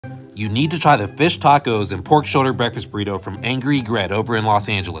you need to try the fish tacos and pork shoulder breakfast burrito from Angry Egret over in Los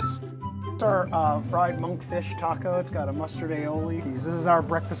Angeles. It's our fried monkfish taco. It's got a mustard aioli. This is our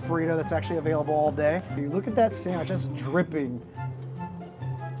breakfast burrito that's actually available all day. You look at that sandwich, that's dripping.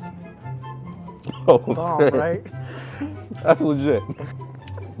 Oh, Right? That's legit.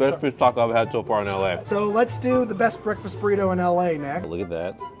 Best fish taco I've had so far in LA. So let's do the best breakfast burrito in LA, Nick. Look at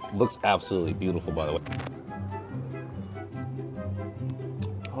that. Looks absolutely beautiful, by the way.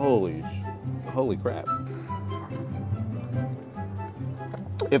 Holy crap.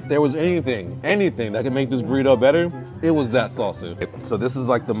 If there was anything that could make this burrito better, it was that salsa. So this is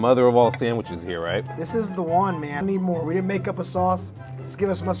like the mother of all sandwiches here, right? This is the one, man. We need more. We didn't make up a sauce. Just give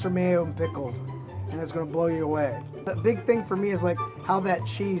us mustard, mayo, and pickles, and it's gonna blow you away. The big thing for me is like how that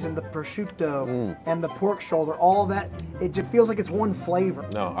cheese and the prosciutto and the pork shoulder, all that, it just feels like it's one flavor.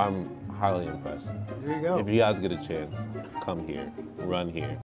 No, I'm highly impressed. There you go. If you guys get a chance, come here, run here.